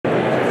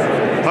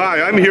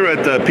I'm here at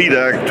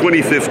PDAC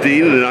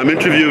 2015, and I'm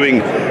interviewing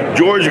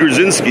George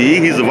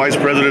Gorzynksi. He's the Vice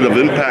President of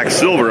Impact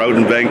Silver out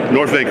in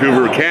North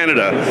Vancouver,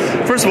 Canada.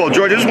 First of all,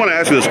 George, I just want to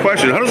ask you this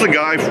question. How does a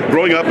guy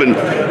growing up in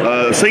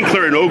St.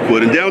 Clair and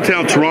Oakwood in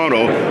downtown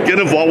Toronto get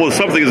involved with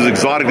something as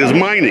exotic as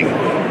mining?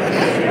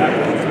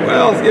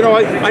 Well, you know,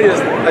 I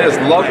just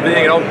love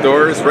being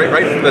outdoors.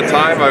 Right from the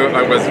time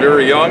I was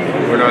very young.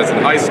 When I was in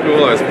high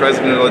school, I was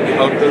president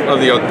of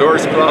the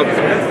Outdoors Club.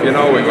 You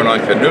know, we went on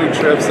canoe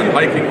trips and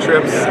hiking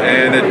trips,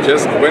 and it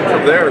just went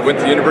from there. I went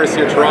to the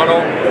University of Toronto,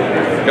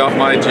 got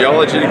my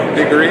geology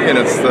degree, and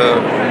it's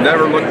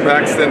never looked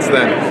back since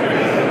then.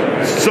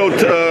 So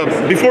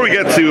before we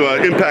get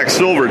to Impact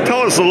Silver,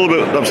 tell us a little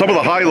bit of some of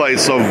the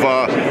highlights of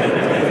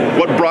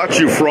what brought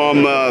you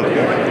from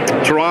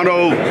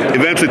Toronto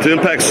eventually to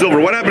Impact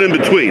Silver. What happened in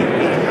between?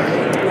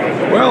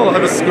 Well,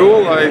 out of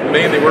school, I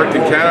mainly worked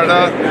in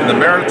Canada, in the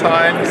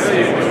Maritimes,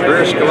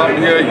 British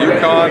Columbia,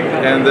 Yukon,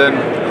 and then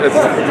as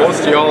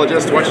most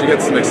geologists, once you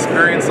get some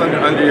experience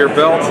under your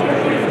belt,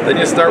 then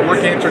you start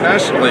working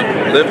internationally.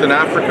 Lived in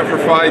Africa for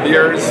 5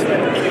 years,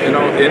 you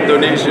know,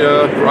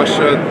 Indonesia,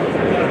 Russia,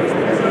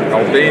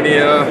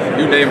 Albania,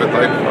 you name it.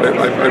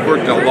 I've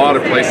worked in a lot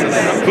of places.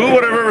 Who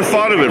would have ever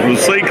thought of it? From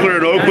St. Clair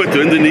and Oakwood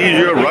to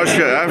Indonesia,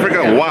 Russia,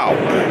 Africa? Wow.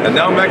 And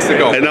now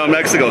Mexico. And now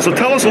Mexico. So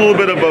tell us a little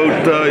bit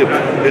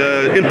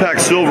about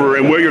Impact Silver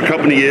and where your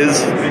company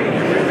is.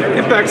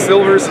 Impact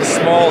Silver is a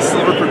small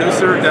silver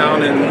producer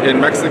down in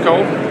Mexico.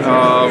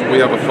 We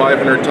have a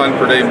 500-ton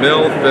per day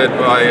mill fed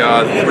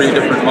by 3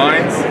 different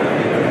mines.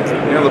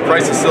 You know, the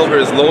price of silver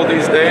is low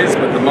these days,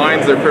 but the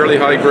mines are fairly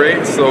high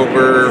grade, so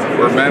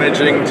we're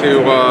managing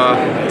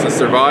to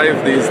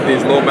survive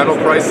these low metal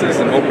prices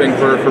and hoping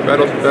for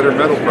better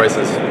metal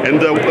prices. And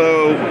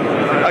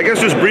I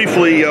guess just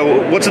briefly,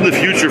 what's in the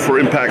future for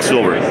Impact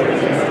Silver?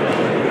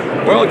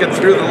 Well, get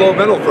through the low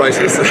metal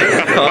prices,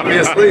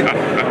 obviously,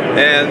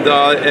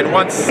 and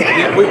once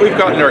we've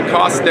gotten our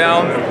costs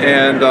down,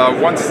 and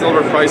once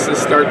silver prices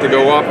start to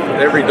go up,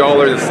 every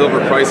dollar the silver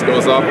price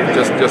goes up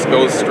just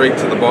goes straight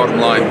to the bottom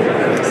line.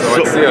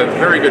 So I see a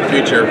very good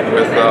future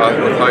with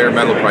higher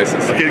metal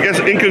prices. Okay, I guess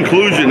in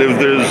conclusion, if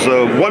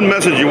there's one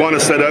message you want to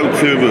set out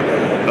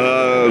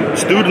to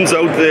students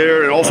out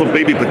there and also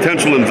maybe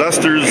potential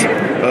investors,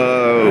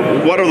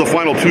 what are the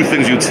final 2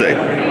 things you'd say?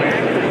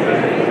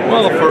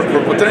 Well, for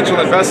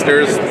potential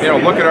investors, you know,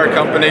 look at our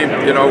company.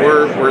 You know,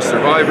 we're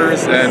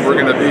survivors, and we're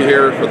going to be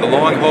here for the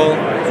long haul.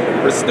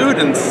 For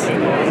students,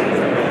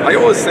 I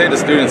always say to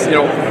students, you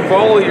know,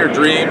 follow your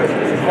dream,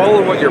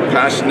 follow what you're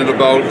passionate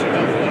about,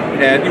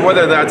 and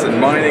whether that's in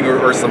mining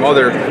or some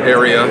other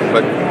area,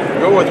 but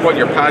go with what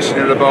you're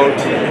passionate about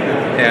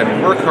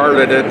and work hard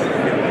at it,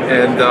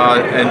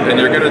 and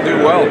you're going to do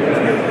well.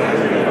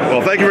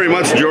 Well, thank you very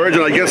much, George.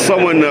 And I guess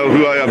someone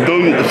who I have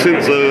known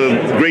since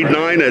grade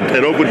 9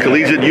 at Oakwood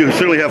Collegiate, you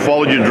certainly have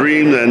followed your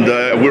dream, and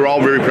we're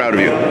all very proud of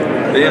you.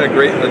 Being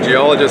a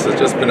geologist has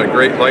just been a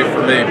great life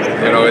for me.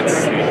 You know,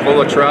 it's full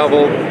of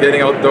travel,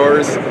 getting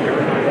outdoors,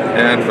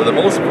 and for the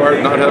most part,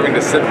 not having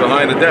to sit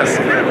behind a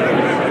desk.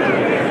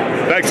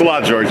 Thanks a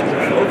lot, George.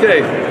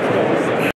 Okay.